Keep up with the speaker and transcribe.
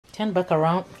Turn back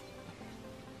around.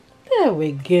 There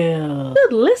we go.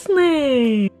 Good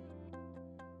listening.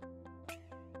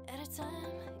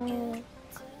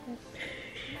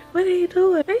 What are you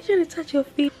doing? Make sure to touch your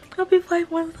feet. Happy 5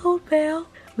 months old, pal.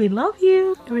 We love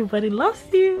you. Everybody loves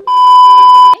you.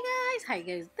 Hey guys, how you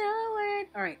guys doing?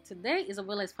 Alright, today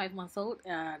Isabella's 5 months old.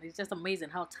 It's just amazing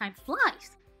how time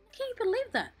flies. Can you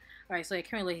believe that? Alright, so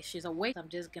currently she's awake. I'm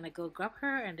just gonna go grab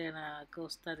her and then go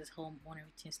start this whole morning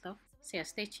routine stuff. So yeah,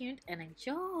 stay tuned and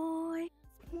enjoy.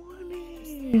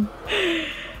 Morning.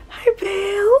 Hi,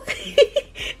 Belle.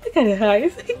 Look at her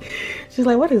eyes. She's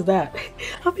like, what is that?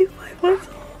 Happy 5 months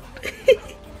old.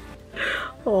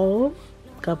 Oh,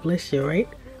 God bless you, right?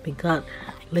 May God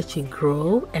let you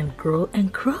grow and grow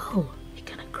and grow. You're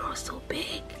gonna grow so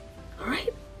big.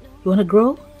 Alright? You wanna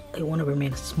grow or you wanna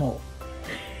remain small?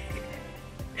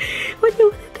 What do you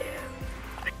wanna do?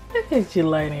 Look at you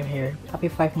lying in here. Happy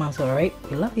 5 months, alright?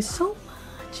 We love you so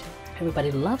much.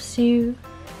 Everybody loves you.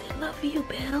 They love you,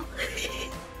 Belle.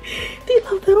 Do you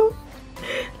love them?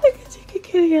 Look at you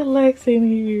kicking your legs in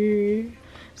here.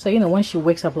 So, you know, when she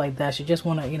wakes up like that, she just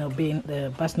want to, you know, be in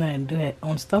the bassinet and do her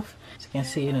own stuff. As you can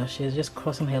see, you know, she's just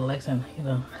crossing her legs and, you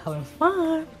know, having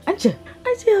fun. Aren't you?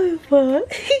 Aren't you having fun?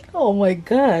 Oh my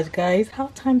gosh, guys, how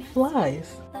time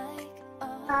flies.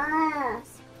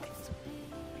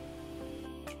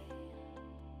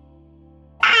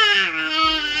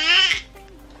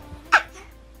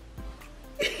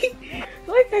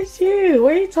 Look at you.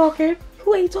 Where are you talking?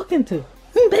 Who are you talking to?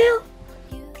 Belle?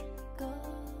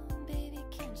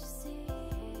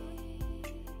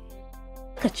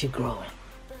 Look at you growing.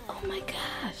 Oh my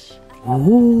gosh.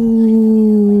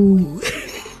 Ooh.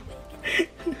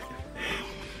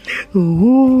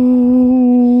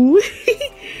 Ooh.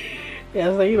 Yeah,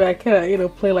 so you know, I can't, you know,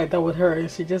 play like that with her and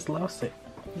she just loves it.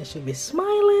 And she'll be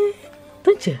smiling.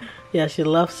 Don't you? Yeah, she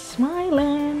loves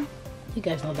smiling. You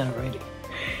guys know that already.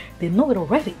 They know it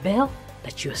already, Belle,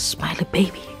 that you're a smiley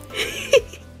baby.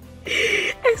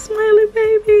 A smiley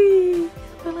baby.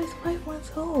 Bella's 5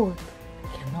 months old. I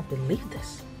cannot believe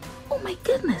this. Oh my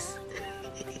goodness.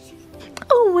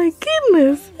 Oh my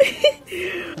goodness.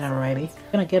 Alrighty.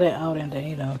 I'm gonna get her out and then,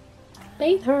 you know,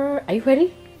 bathe her. Are you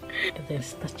ready? And then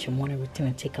start your morning routine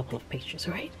and take a couple of pictures,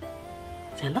 right?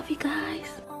 So I love you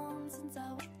guys.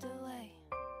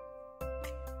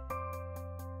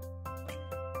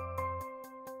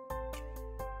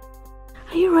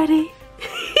 Are you ready?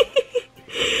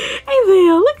 Hey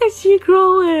Bill, look at you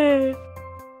growing.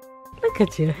 Look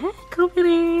at your head coming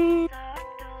in.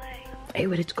 Are you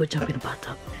ready to go jump in the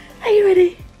bathtub? Are you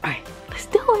ready? Alright, let's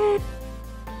do it.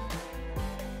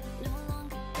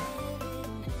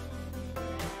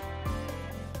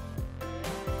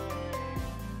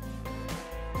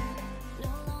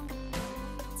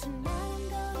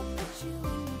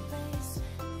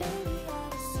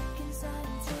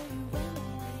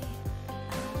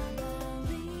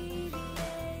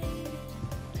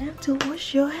 Time to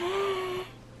wash your hair.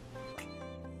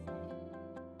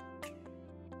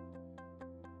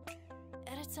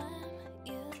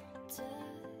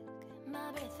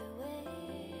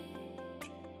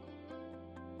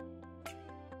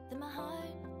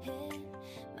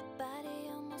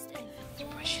 You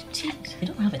brush your teeth. You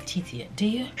don't have a teeth yet, do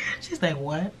you? She's like,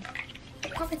 what? You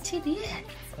don't have a teeth yet.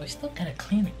 Oh, we still gotta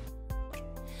clean it.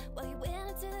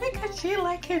 Look at you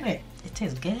liking it. It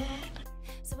tastes good.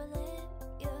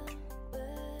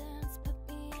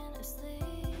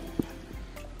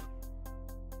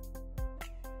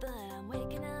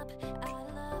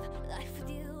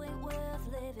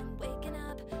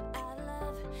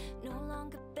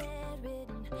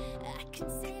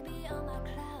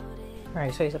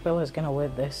 Alright, so Isabella is gonna wear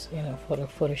this, you know, for the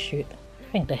photo shoot.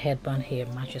 I think the headband here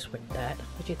matches with that.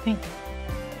 What do you think?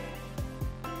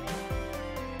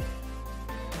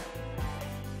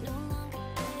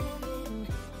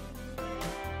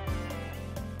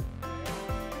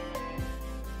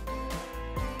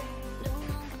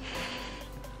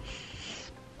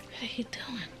 What are you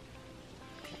doing?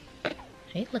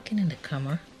 Are you looking in the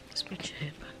camera? Just put your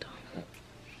headband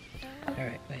on.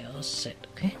 Alright, we're all set,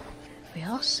 okay? We're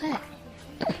all set.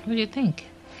 What do you think?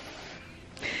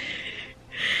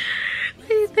 What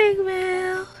do you think,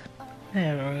 Mel?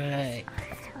 Alright.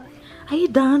 Are you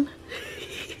done?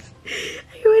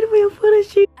 Are you ready for your photo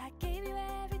shoot?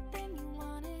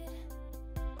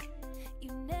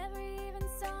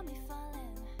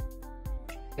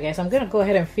 Okay, guys, I'm gonna go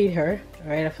ahead and feed her.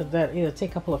 Right after that, you know, take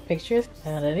a couple of pictures.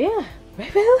 And then, yeah,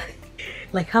 right, Mel?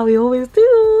 Like how we always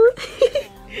do.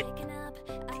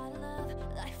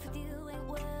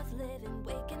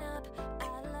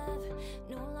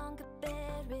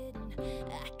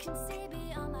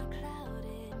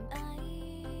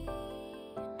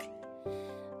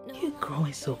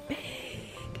 growing so big.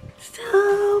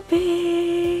 So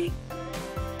big.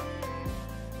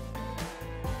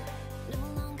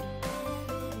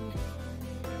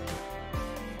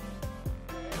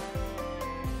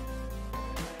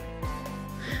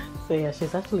 So yeah,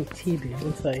 she's actually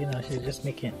teething. So you know, she's just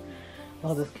making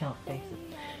all this kind of faces.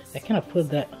 I kind of put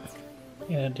that,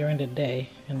 you know, during the day,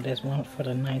 and there's one for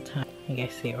the nighttime. You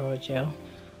guys see oral gel.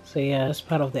 So yeah, that's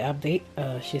part of the update.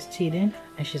 She's teething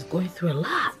and she's going through a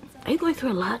lot. Are you going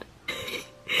through a lot?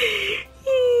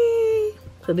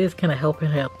 So this is kind of helping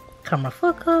her. Camera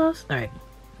focus. All right,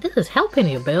 this is helping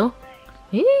you, Bill.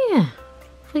 Yeah,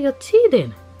 for your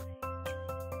teething.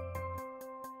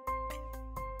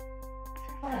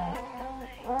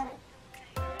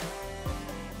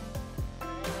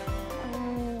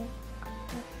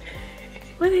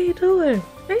 What are you doing?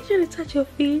 Make sure to touch your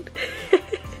feet.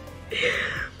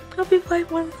 Happy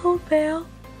 5 months old, Belle.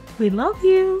 We love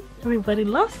you. Everybody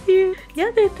loves you. Yeah,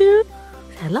 they do.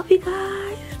 I love you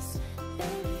guys.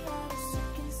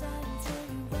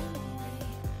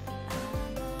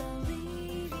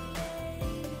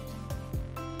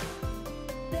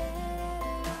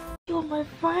 You're my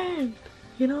friend.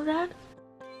 You know that?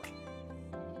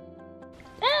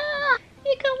 Ah,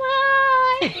 you come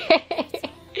on.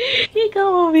 You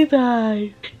come on me,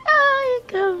 guys. Oh, you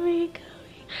come me.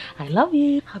 I love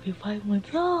you. Happy 5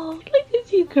 months old. Look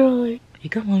at you growing. You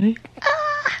come on me.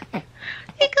 Ah, you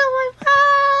come on.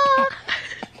 Ah.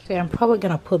 So I'm probably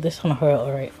gonna put this on her,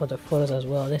 alright, for the photos as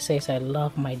well. This says I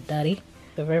love my daddy.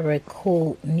 A very, very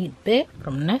cool, neat bit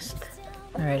from Nest.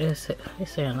 Alright, this is They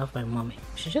say I love my mommy.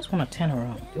 She just wanna turn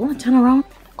around. You wanna turn around?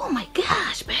 Oh my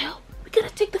gosh, Belle. We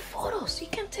gotta take the photos. You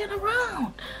can turn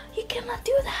around. You cannot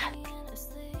do that.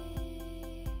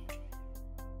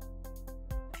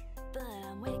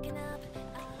 Oh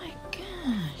my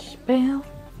gosh, Belle.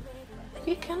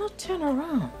 You cannot turn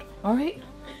around, alright?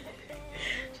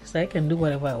 Just like I can do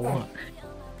whatever I want.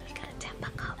 You gotta turn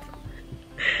back up.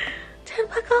 Turn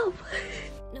back up.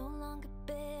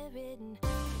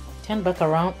 Turn back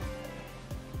around.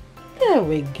 There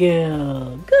we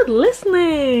go. Good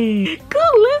listening.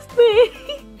 Good listening.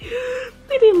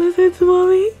 We didn't listen to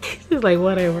mommy. She's like,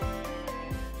 whatever.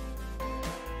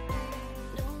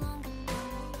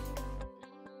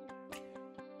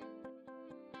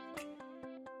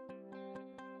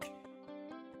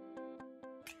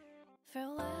 For a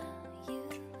while, you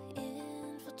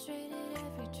infiltrated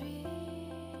every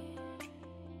dream.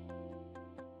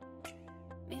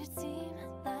 Made it seem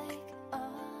like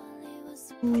all it was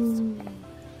supposed to be.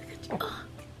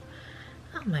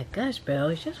 Oh my gosh, Belle,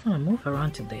 you just want to move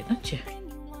around today, don't you?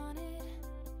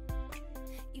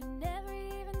 You never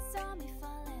even saw me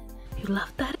falling. You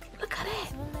love that? Look at it.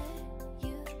 So let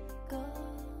you go,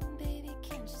 baby,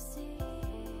 can't you see?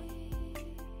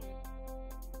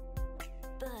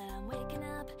 But I'm waking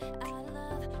up out of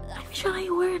love. Which one are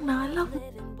you wearing now? I love it.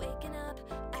 Waking up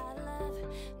out of love,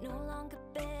 no longer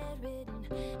bedridden.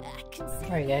 I can see.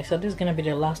 Alright guys, so this is gonna be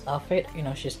the last outfit. You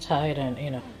know, she's tired and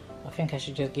you know, I think I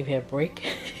should just give her a break.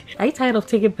 Are you tired of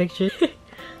taking pictures?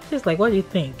 She's like, what do you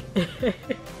think?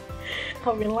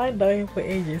 I've been lying down here for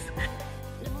ages.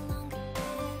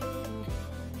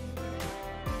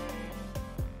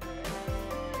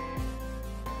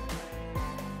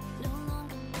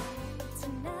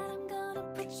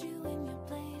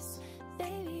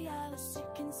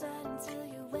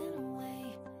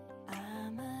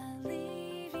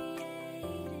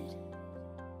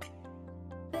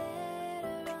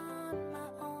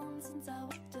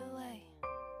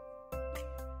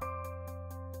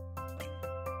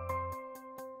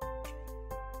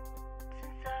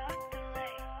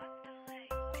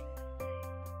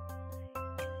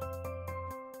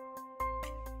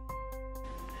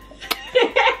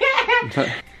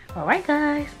 Alright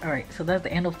guys, alright, so that's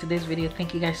the end of today's video.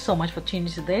 Thank you guys so much for tuning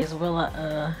in today.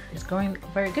 Isabella is going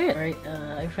very good, right?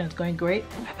 Everything's going great.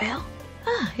 Belle,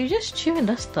 you're just chewing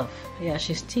that stuff. Yeah,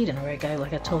 she's teething, alright guys,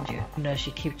 like I told you. You know,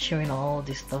 she keeps chewing all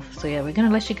this stuff. So yeah, we're gonna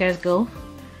let you guys go.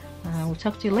 We'll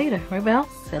talk to you later, right Belle?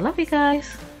 So I love you guys.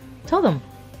 Tell them.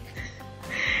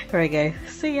 Alright guys,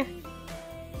 see ya.